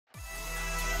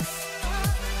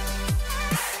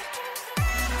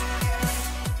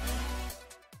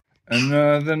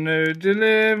Another new delivery.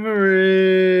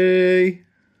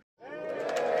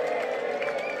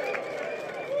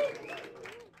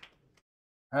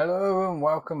 Hello and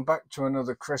welcome back to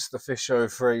another Chris the Fish Show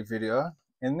free video.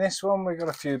 In this one we got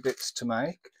a few bits to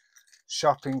make.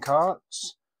 Shopping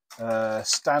carts,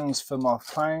 stands for my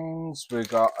planes, we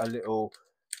got a little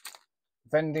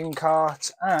vending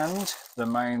cart, and the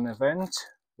main event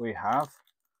we have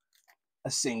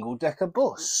a single decker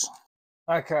bus.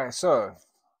 Okay, so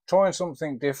trying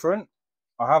something different.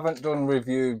 I haven't done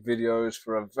review videos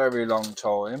for a very long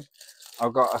time.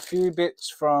 I've got a few bits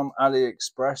from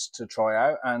AliExpress to try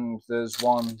out, and there's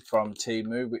one from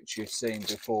Temu which you've seen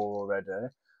before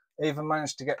already. Even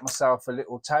managed to get myself a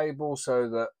little table so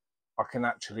that I can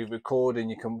actually record and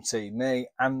you can see me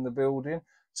and the building.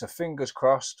 So fingers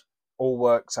crossed, all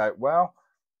works out well.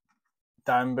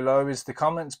 Down below is the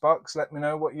comments box. Let me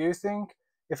know what you think.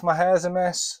 If my hair's a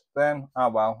mess, then oh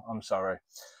well, I'm sorry.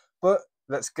 But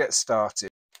let's get started.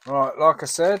 Right, like I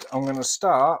said, I'm going to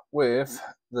start with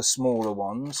the smaller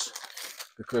ones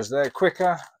because they're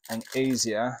quicker and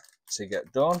easier to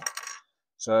get done.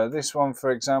 So this one,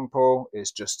 for example, is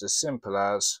just as simple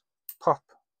as pop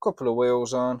a couple of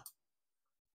wheels on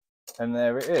and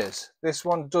there it is. This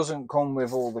one doesn't come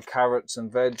with all the carrots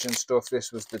and veg and stuff.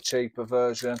 This was the cheaper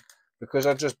version because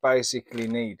I just basically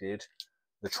needed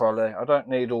the trolley. I don't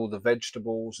need all the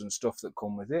vegetables and stuff that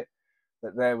come with it.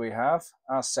 But there we have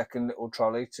our second little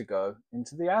trolley to go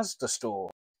into the Asda store.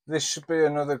 This should be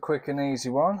another quick and easy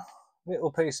one.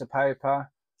 Little piece of paper,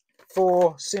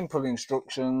 4 simple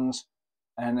instructions,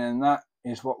 and then that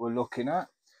is what we're looking at.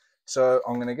 So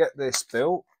I'm going to get this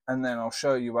built and then I'll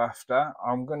show you after.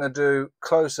 I'm going to do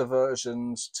closer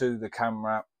versions to the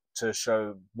camera to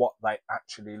show what they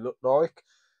actually look like.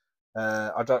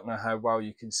 I don't know how well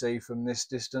you can see from this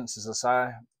distance. As I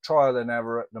say, trial and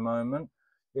error at the moment.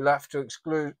 You'll have to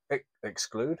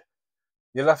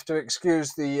You'll have to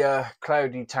excuse the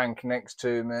cloudy tank next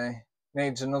to me.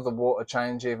 Needs another water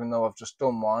change, even though I've just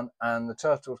done one. And the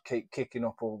turtles keep kicking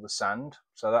up all the sand,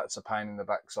 so that's a pain in the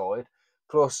backside.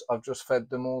 Plus, I've just fed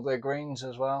them all their greens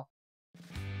as well.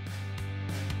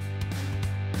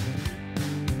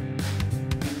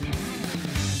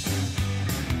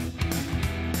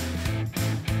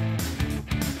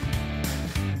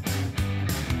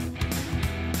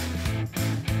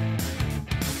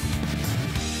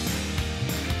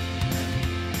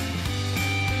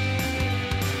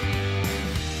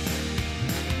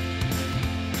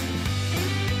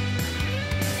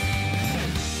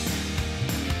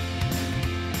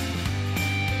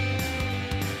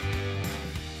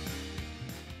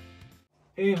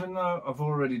 Even though I've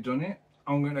already done it,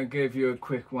 I'm going to give you a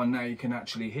quick one now you can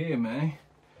actually hear me.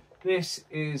 This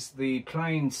is the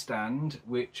plane stand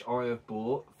which I have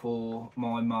bought for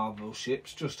my Marvel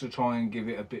ships, just to try and give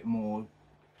it a bit more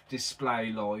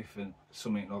display life and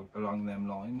something along them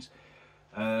lines.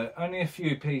 Only a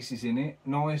few pieces in it,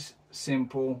 nice,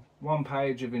 simple, 1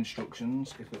 page of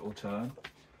instructions if it will turn.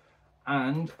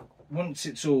 And once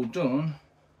it's all done,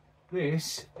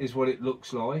 this is what it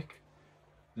looks like.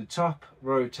 The top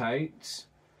rotates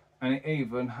and it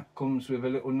even comes with a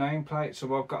little nameplate,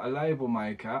 so I've got a label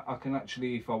maker. I can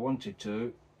actually, if I wanted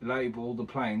to, label the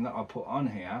plane that I put on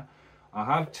here. I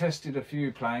have tested a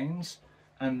few planes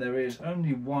and there is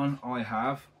only one I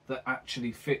have that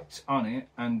actually fits on it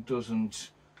and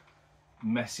doesn't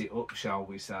mess it up, shall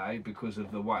we say, because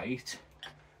of the weight,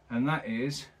 and that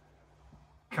is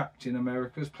Captain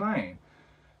America's plane.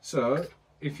 So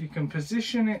if you can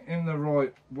position it in the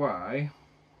right way,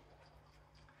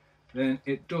 then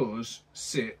it does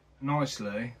sit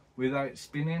nicely without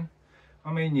spinning.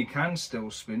 I mean, you can still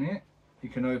spin it. You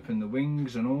can open the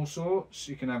wings and all sorts.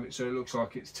 You can have it so it looks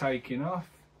like it's taking off.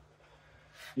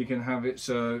 You can have it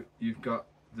so you've got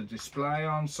the display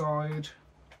on side.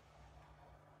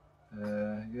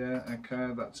 Yeah,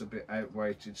 okay, that's a bit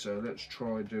outweighted, so let's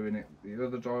try doing it the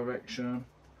other direction.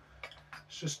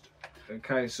 It's just a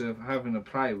case of having a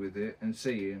play with it and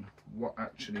seeing what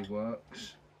actually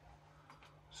works.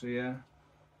 So yeah,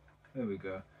 there we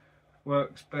go.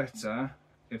 Works better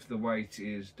if the weight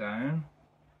is down.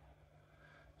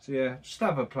 So yeah, just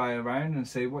have a play around and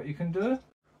see what you can do.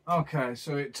 Okay,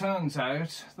 so it turns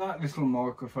out that little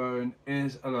microphone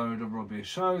is a load of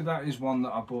rubbish. So that is one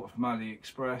that I bought from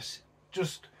AliExpress.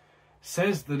 Just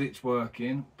says that it's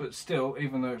working, but still,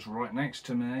 even though it's right next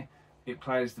to me, it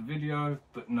plays the video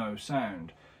but no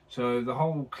sound. So the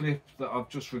whole clip that I've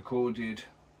just recorded,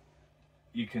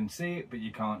 you can see it but you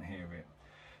can't hear it.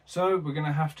 So we're going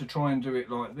to have to try and do it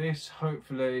like this.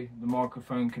 Hopefully the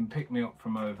microphone can pick me up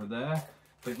from over there.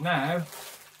 But now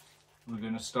we're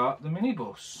going to start the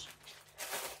minibus.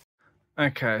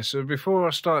 Okay, so before I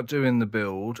start doing the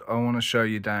build, I want to show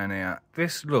you down here.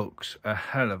 This looks a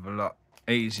hell of a lot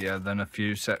easier than a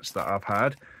few sets that I've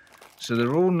had. So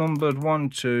they're all numbered 1,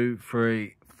 2,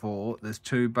 3, 4. There's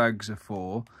 2 bags of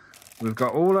 4. We've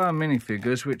got all our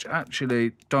minifigures, which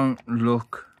actually don't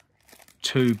look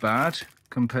too bad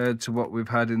compared to what we've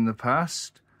had in the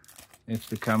past, if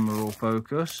the camera will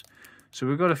focus. So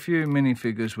we've got a few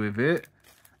minifigures with it,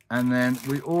 and then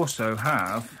we also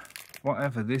have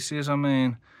whatever this is. I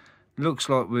mean, looks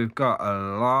like we've got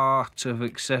a lot of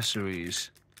accessories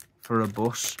for a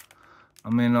bus. I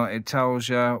mean, like, it tells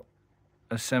you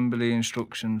assembly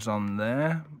instructions on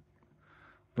there.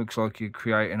 Looks like you're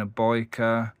creating a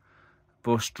biker,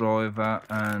 bus driver,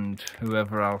 and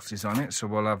whoever else is on it, so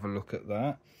we'll have a look at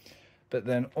that. But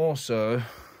then also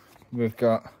we've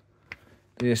got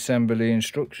the assembly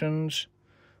instructions.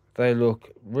 They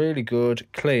look really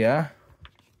good, clear.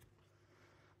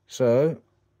 So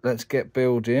let's get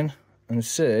building and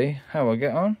see how I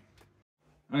get on.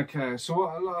 Okay, so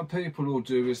what a lot of people will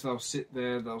do is they'll sit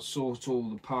there, they'll sort all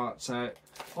the parts out.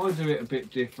 I do it a bit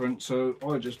different, so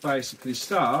I just basically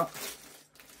start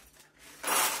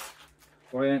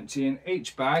by emptying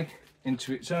each bag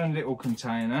into its own little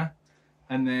container,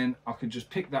 and then I can just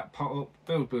pick that pot up,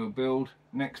 build, build, build,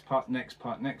 next part, next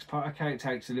part, next part. Okay, it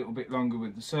takes a little bit longer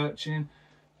with the searching.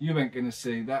 You ain't going to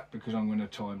see that because I'm going to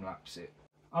time lapse it.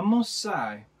 I must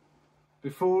say,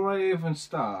 before I even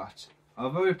start,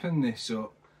 I've opened this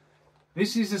up.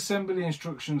 This is assembly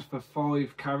instructions for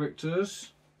 5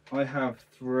 characters. I have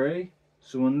 3,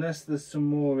 so unless there's some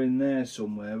more in there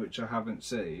somewhere which I haven't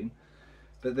seen.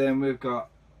 But then we've got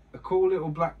a cool little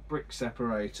black brick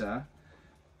separator.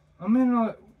 I mean,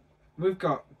 like, we've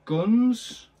got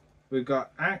guns, we've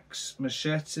got axe,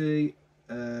 machete,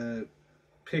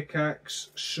 pickaxe,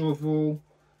 shovel,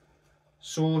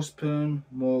 saucepan,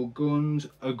 more guns,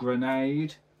 a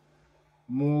grenade,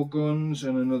 more guns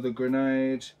and another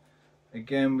grenade.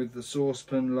 Again with the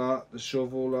saucepan lot, the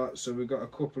shovel lot, so we've got a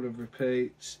couple of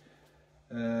repeats.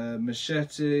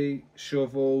 Machete,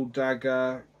 shovel,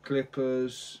 dagger,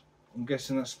 clippers. I'm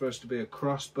guessing that's supposed to be a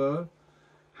crossbow.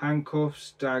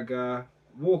 Handcuffs, dagger,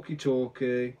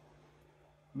 walkie-talkie.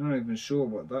 I'm not even sure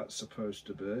what that's supposed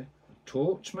to be. A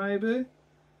torch maybe?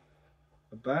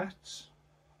 A bat?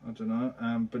 I don't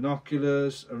know.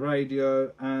 Binoculars, a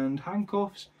radio, and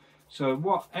handcuffs. So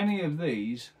what any of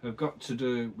these have got to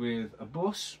do with a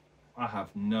bus, I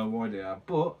have no idea.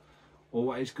 But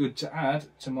always good to add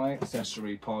to my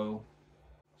accessory pile.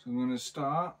 So I'm going to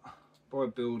start by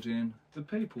building the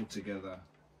people together,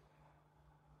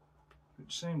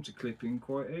 which seem to clip in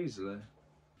quite easily.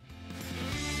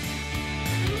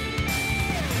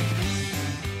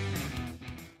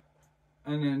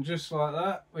 And then just like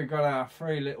that, we've got our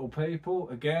 3 little people.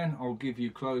 Again, I'll give you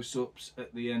close-ups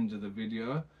at the end of the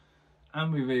video.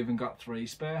 And we've even got 3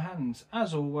 spare hands,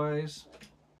 as always.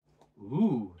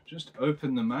 Ooh, just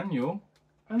open the manual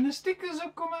and the stickers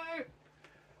have come out.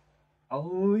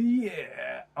 Oh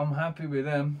yeah, I'm happy with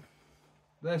them.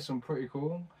 There's some pretty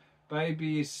cool.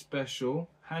 Baby is special,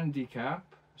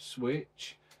 handicap,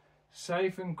 switch,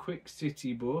 safe and quick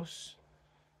city bus,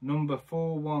 number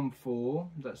 414,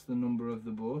 that's the number of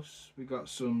the bus. We got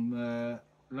some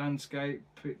landscape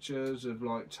pictures of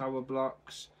like tower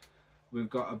blocks. We've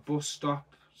got a bus stop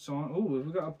sign. Oh,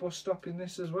 we've got a bus stop in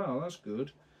this as well, that's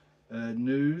good.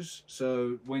 News,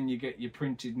 so when you get your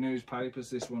printed newspapers,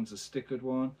 this one's a stickered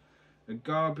one. A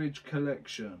garbage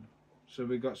collection, so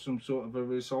we got some sort of a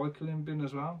recycling bin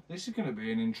as well. This is going to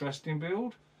be an interesting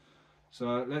build,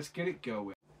 so let's get it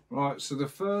going. Right, so the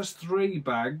first 3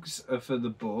 bags are for the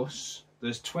bus.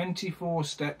 There's 24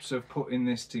 steps of putting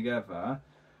this together.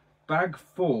 Bag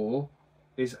 4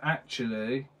 is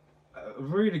actually a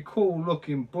really cool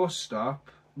looking bus stop,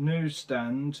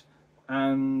 newsstand,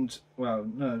 and, well,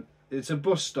 no, it's a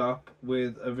bus stop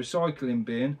with a recycling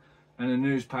bin and a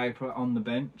newspaper on the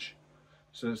bench.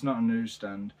 So it's not a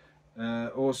newsstand.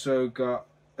 Also got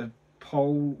a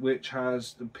pole which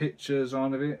has the pictures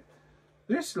on of it.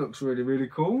 This looks really, really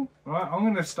cool. Right, I'm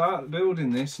going to start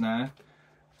building this now.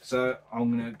 So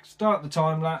I'm going to start the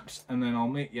time lapse and then I'll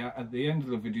meet you at the end of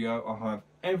the video. I'll have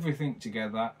everything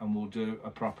together and we'll do a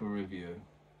proper review.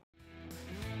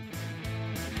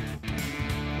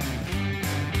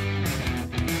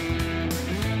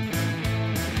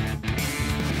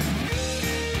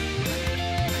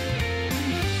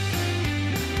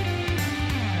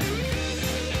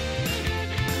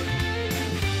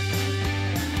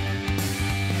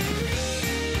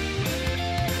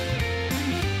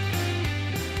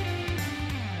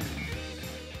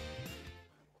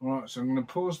 Right, so I'm going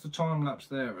to pause the time lapse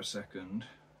there a second.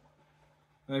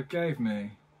 They gave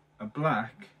me a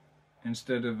black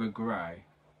instead of a grey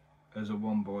as a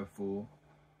 1x4.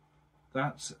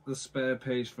 That's the spare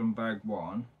piece from bag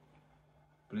 1,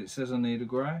 but it says I need a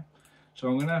grey, so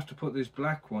I'm going to have to put this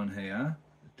black one here.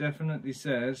 It definitely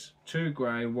says 2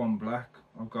 grey, 1 black.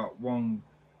 I've got 1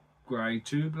 grey,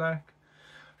 2 black,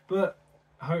 but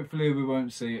hopefully we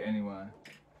won't see it anyway.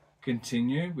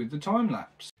 Continue with the time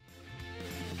lapse.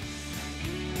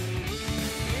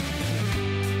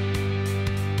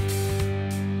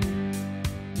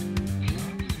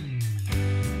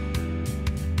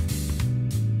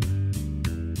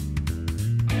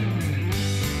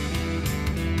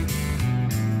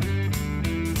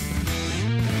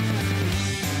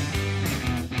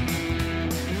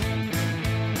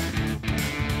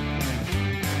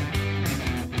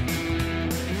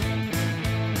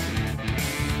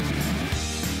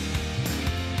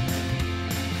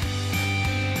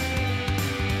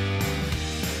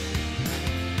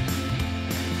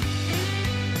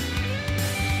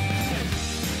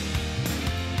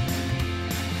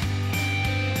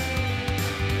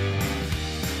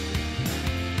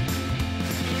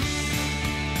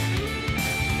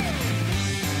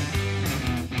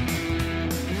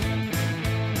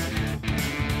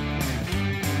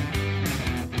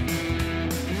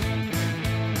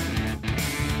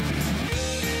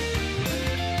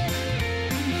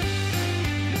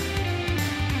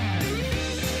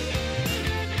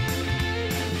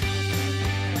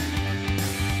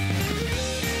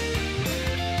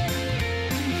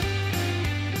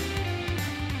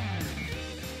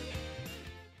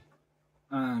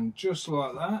 And just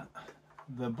like that,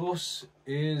 the bus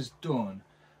is done.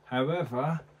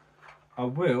 However, I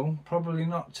will, probably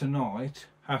not tonight,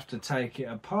 have to take it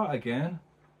apart again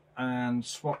and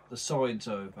swap the sides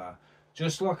over.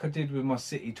 Just like I did with my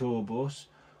city tour bus.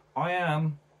 I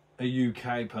am a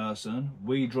UK person,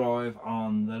 we drive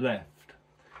on the left.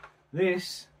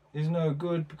 This is no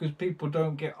good because people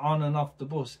don't get on and off the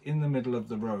bus in the middle of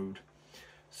the road.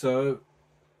 So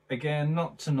again,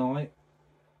 not tonight,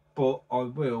 but I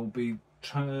will be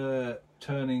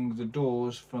turning the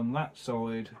doors from that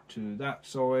side to that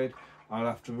side. I'll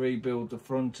have to rebuild the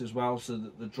front as well so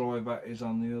that the driver is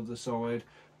on the other side,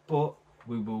 but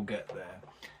we will get there.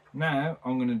 Now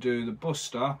I'm going to do the bus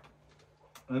stop,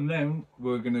 and then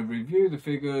we're going to review the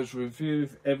figures, review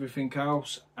everything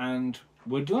else, and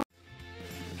we're done.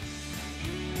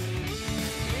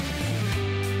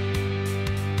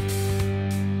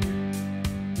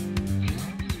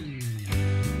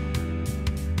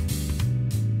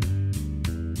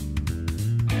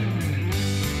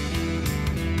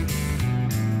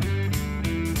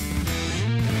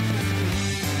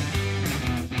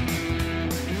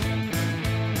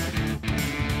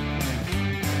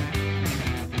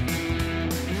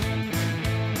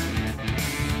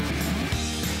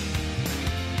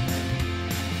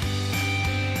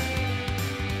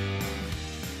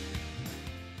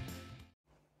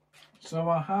 So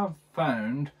I have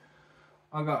found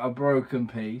I got a broken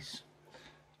piece,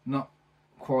 not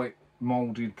quite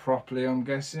moulded properly, I'm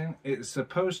guessing. It's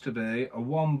supposed to be a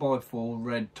 1x4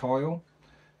 red tile,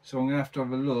 so I'm going to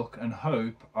have a look and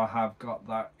hope I have got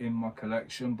that in my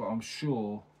collection, but I'm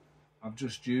sure I've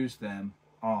just used them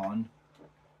on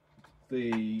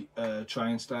the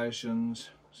train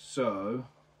stations, so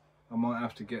I might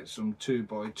have to get some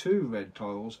 2x2 red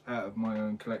tiles out of my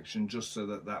own collection just so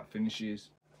that that finishes.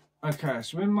 Okay,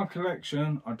 so in my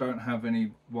collection I don't have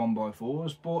any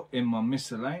 1x4s, but in my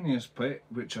miscellaneous pit,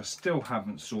 which I still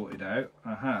haven't sorted out,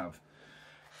 I have.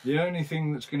 The only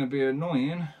thing that's going to be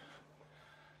annoying,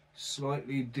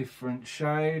 slightly different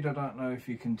shade, I don't know if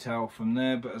you can tell from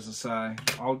there, but as I say,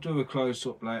 I'll do a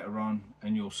close-up later on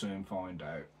and you'll soon find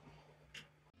out.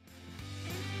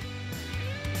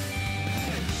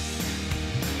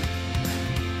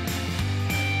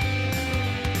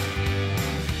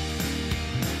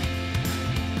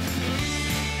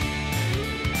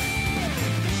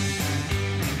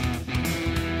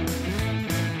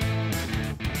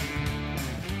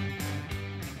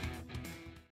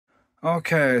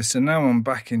 Okay, so now I'm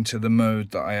back into the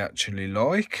mode that I actually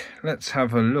like. Let's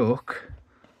have a look.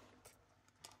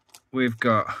 We've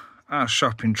got our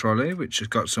shopping trolley, which has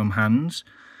got some hands,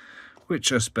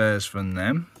 which are spares from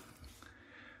them.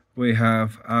 We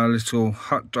have our little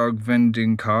hot dog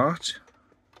vending cart.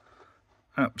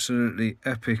 Absolutely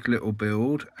epic little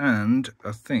build, and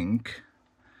I think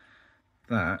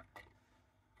that,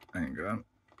 hang on,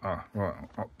 oh, right,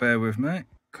 bear with me.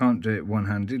 Can't do it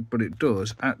one-handed, but it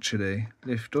does actually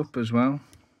lift up as well.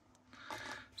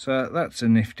 So that's a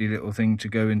nifty little thing to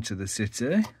go into the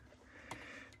city.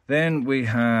 Then we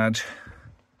had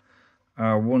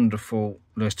our wonderful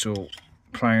little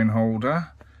plane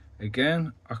holder.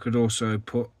 Again, I could also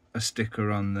put a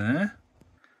sticker on there.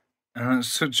 And that's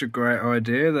such a great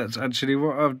idea. That's actually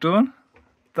what I've done.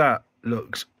 That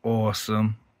looks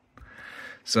awesome.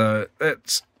 So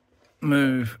let's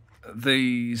move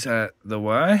these out the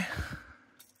way.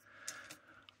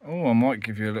 Oh, I might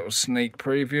give you a little sneak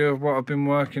preview of what I've been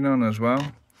working on as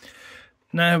well.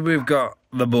 Now we've got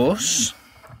the bus.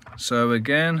 So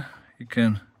again, you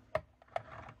can...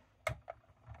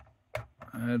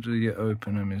 How do you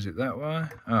open them? Is it that way?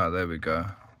 Ah, there we go.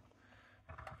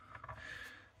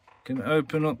 You can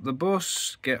open up the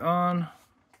bus, get on.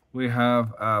 We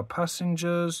have our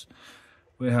passengers.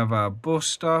 We have our bus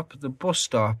stop. The bus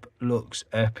stop looks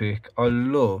epic. I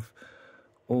love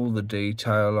all the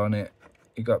detail on it.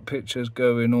 You got pictures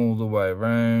going all the way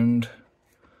around.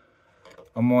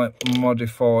 I might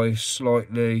modify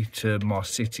slightly to my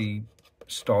city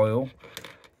style.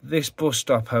 This bus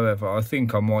stop, however, I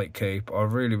think I might keep. I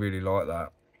really, really like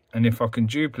that. And if I can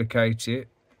duplicate it,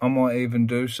 I might even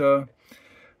do so.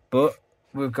 But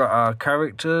we've got our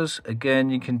characters.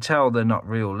 Again, you can tell they're not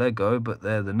real Lego, but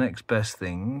they're the next best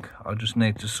thing. I just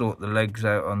need to sort the legs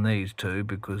out on these two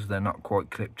because they're not quite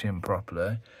clipped in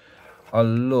properly. I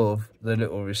love the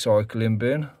little recycling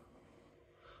bin,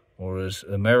 or as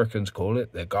Americans call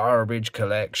it, the garbage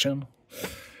collection.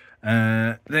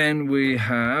 Then we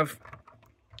have,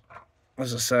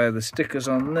 as I say, the stickers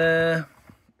on there.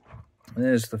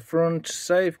 There's the front,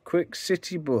 Safe Quick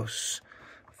City Bus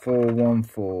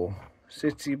 414.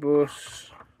 City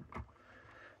Bus.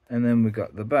 And then we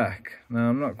got the back. Now,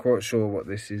 I'm not quite sure what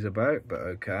this is about, but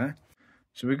okay.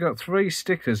 So we've got 3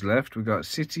 stickers left. We've got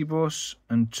City Bus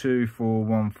and 2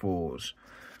 414s,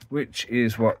 which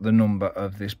is what the number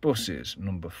of this bus is.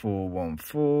 Number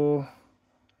 414,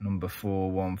 number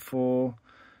 414.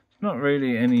 There's not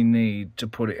really any need to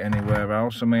put it anywhere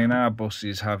else. I mean, our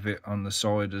buses have it on the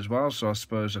side as well, so I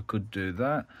suppose I could do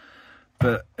that.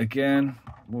 But again,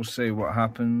 we'll see what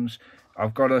happens.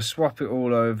 I've got to swap it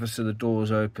all over so the doors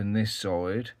open this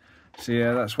side. So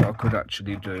yeah, that's what I could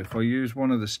actually do. If I use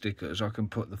one of the stickers, I can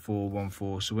put the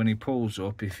 414. So when he pulls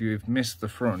up, if you've missed the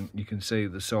front, you can see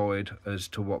the side as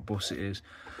to what bus it is.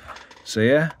 So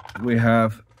yeah, we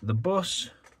have the bus,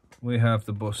 we have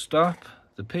the bus stop,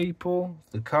 the people,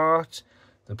 the cart,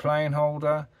 the plane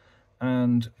holder,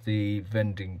 and the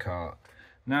vending cart.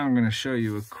 Now I'm going to show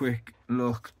you a quick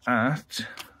look at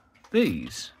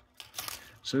these.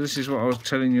 So this is what I was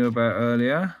telling you about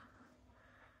earlier.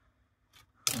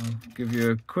 I'll give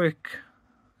you a quick,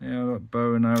 like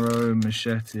bow and arrow,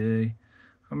 machete.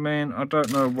 I mean, I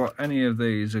don't know what any of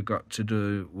these have got to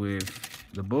do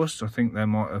with the bus. I think they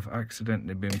might have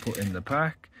accidentally been put in the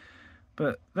pack.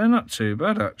 But they're not too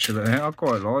bad, actually. I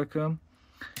quite like them.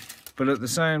 But at the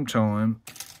same time,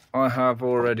 I have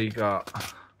already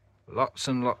got lots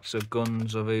and lots of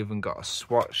guns. I've even got a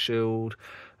SWAT shield.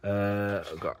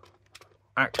 I've got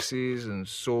axes and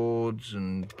swords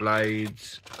and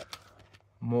blades.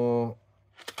 More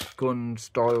gun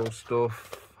style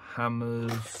stuff,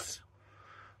 hammers,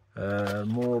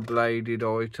 more bladed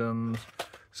items.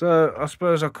 So I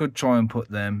suppose I could try and put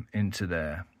them into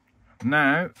there.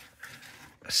 Now,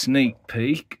 a sneak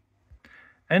peek.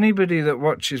 Anybody that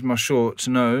watches my shorts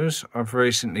knows I've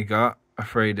recently got a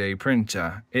 3D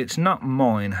printer. It's not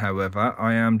mine, however.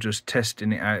 I am just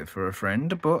testing it out for a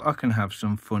friend, but I can have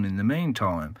some fun in the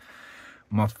meantime.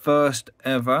 My first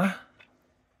ever,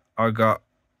 I got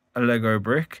a Lego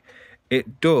brick.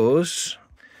 It does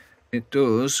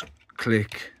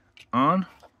click on,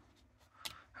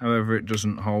 however it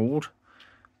doesn't hold,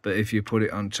 but if you put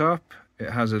it on top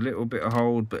it has a little bit of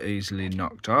hold but easily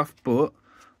knocked off. But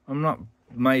I'm not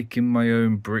making my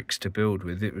own bricks to build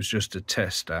with, it was just a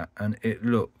tester and it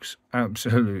looks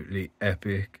absolutely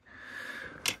epic.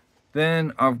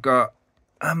 Then I've got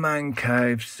a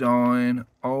ManCave sign,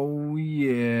 oh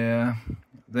yeah.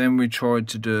 Then we tried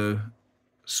to do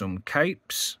some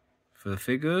capes for the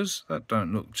figures. That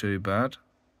don't look too bad.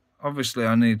 Obviously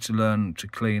I need to learn to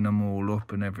clean them all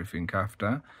up and everything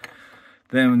after.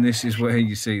 Then this is where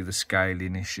you see the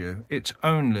scaling issue. It's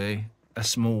only a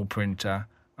small printer.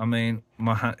 I mean,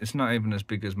 my hand, it's not even as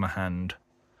big as my hand.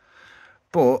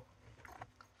 But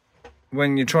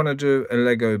when you're trying to do a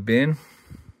Lego bin,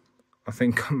 I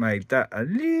think I made that a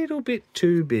little bit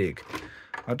too big.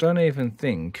 I don't even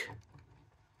think...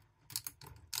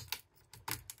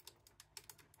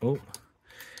 Oh,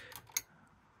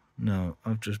 no,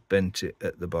 I've just bent it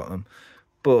at the bottom.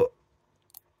 But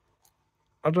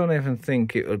I don't even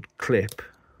think it would clip.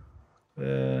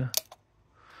 Bust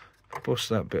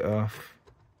that bit off.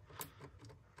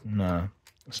 No,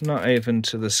 it's not even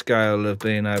to the scale of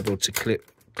being able to clip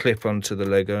clip onto the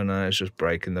Lego. Now it's just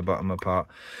breaking the bottom apart,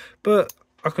 but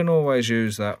I can always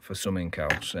use that for something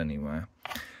else anyway.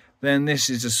 Then this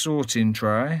is a sorting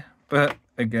tray, but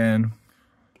again,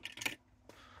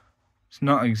 it's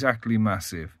not exactly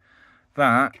massive.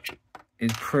 That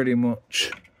is pretty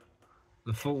much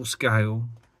the full scale,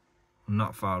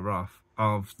 not far off,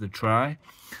 of the tray.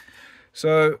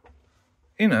 So,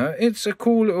 you know, it's a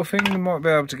cool little thing. You might be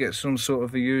able to get some sort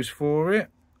of a use for it.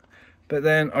 But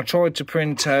then I tried to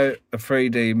print out a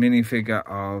 3D minifigure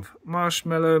of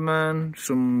Marshmallow Man,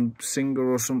 some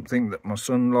singer or something that my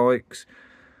son likes.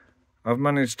 I've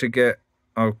managed to get,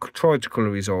 I've tried to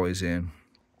colour his eyes in.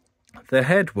 The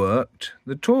head worked,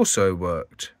 the torso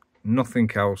worked, nothing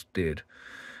else did.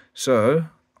 So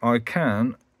I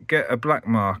can get a black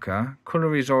marker,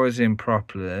 colour his eyes in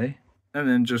properly, and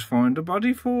then just find a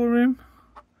body for him.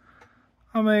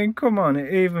 I mean, come on,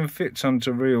 it even fits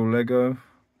onto real Lego.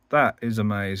 That is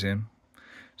amazing.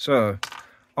 So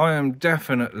I am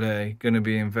definitely going to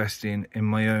be investing in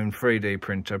my own 3D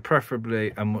printer,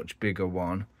 preferably a much bigger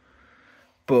one.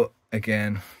 But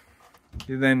again,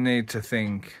 you then need to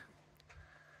think,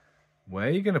 where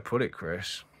are you going to put it,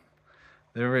 Chris?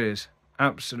 There is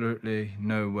absolutely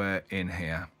nowhere in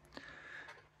here,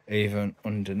 even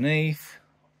underneath.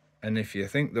 And if you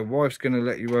think the wife's going to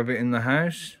let you have it in the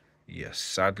house, you're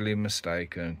sadly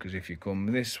mistaken, because if you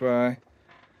come this way,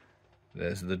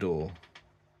 there's the door.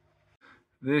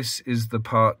 This is the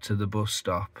part to the bus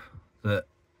stop that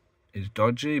is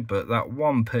dodgy, but that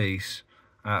one piece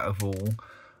out of all,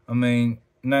 I mean,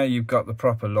 now you've got the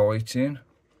proper lighting,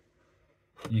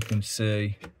 you can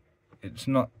see it's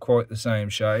not quite the same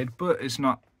shade, but it's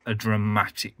not a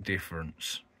dramatic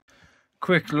difference.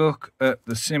 Quick look at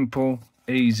the simple,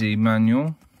 easy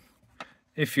manual.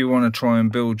 If you want to try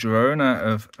and build your own out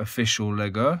of official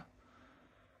Lego,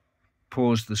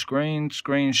 pause the screen,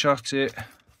 screenshot it.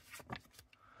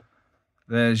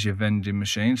 There's your vending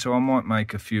machine, so I might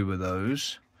make a few of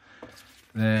those.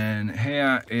 Then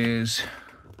here is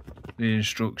the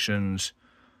instructions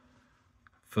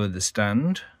for the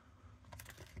stand.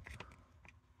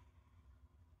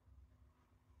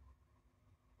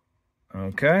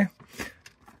 Okay,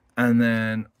 and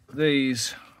then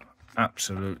these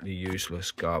absolutely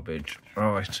useless garbage.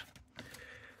 Right,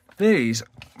 these,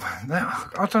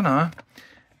 I don't know,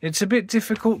 it's a bit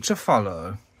difficult to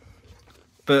follow,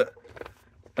 but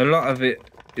a lot of it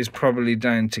is probably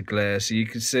down to glare. So you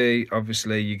can see,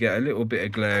 obviously, you get a little bit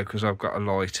of glare because I've got a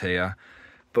light here,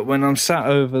 but when I'm sat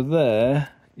over there,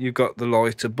 you've got the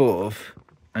light above,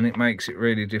 and it makes it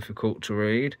really difficult to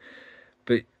read.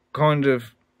 But kind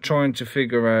of trying to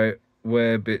figure out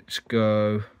where bits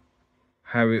go,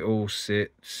 how it all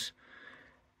sits,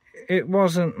 it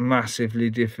wasn't massively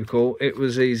difficult. It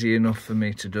was easy enough for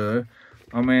me to do.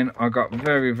 I mean, I got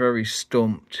very, very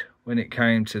stumped when it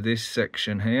came to this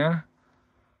section here.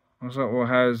 I was like, well,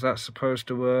 how's that supposed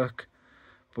to work?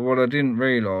 But what I didn't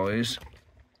realise,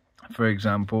 for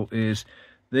example, is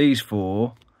these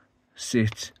four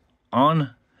sit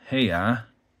on here.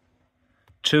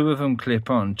 2 of them clip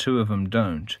on, 2 of them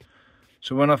don't.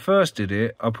 So when I first did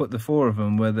it, I put the 4 of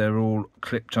them where they're all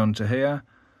clipped onto here.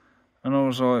 And I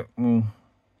was like, well,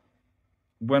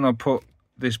 when I put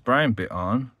this brown bit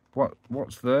on,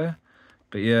 what's there?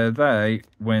 But yeah, they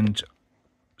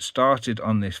started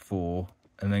on this 4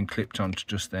 and then clipped onto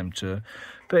just them 2.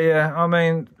 But yeah, I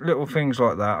mean, little things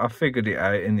like that. I figured it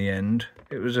out in the end.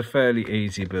 It was a fairly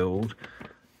easy build.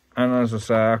 And as I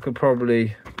say, I could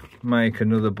probably make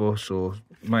another bus or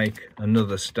make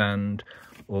another stand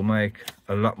or make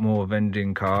a lot more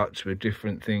vending carts with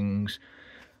different things.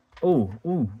 Oh,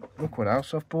 look what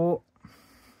else I've bought.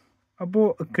 I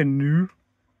bought a canoe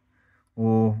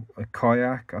or a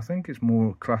kayak. I think it's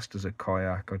more classed as a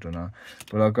kayak, I don't know.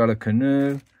 But I got a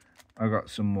canoe, I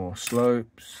got some more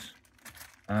slopes,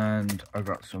 and I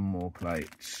got some more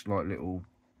plates, like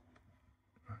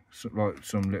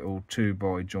some little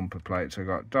 2x jumper plates. I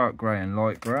got dark grey and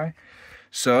light grey.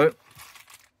 So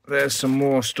there's some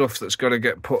more stuff that's got to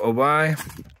get put away,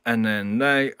 and then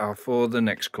they are for the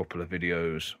next couple of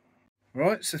videos.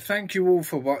 Right, so thank you all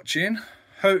for watching.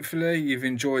 Hopefully you've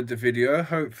enjoyed the video,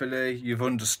 hopefully you've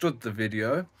understood the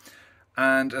video.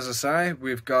 And as I say,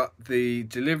 we've got the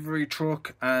delivery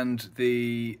truck and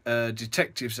the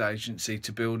detectives agency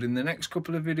to build in the next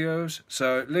couple of videos.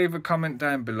 So leave a comment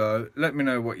down below, let me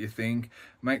know what you think.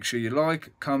 Make sure you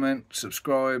like, comment,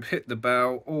 subscribe, hit the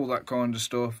bell, all that kind of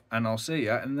stuff. And I'll see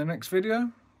you in the next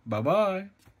video. Bye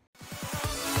bye.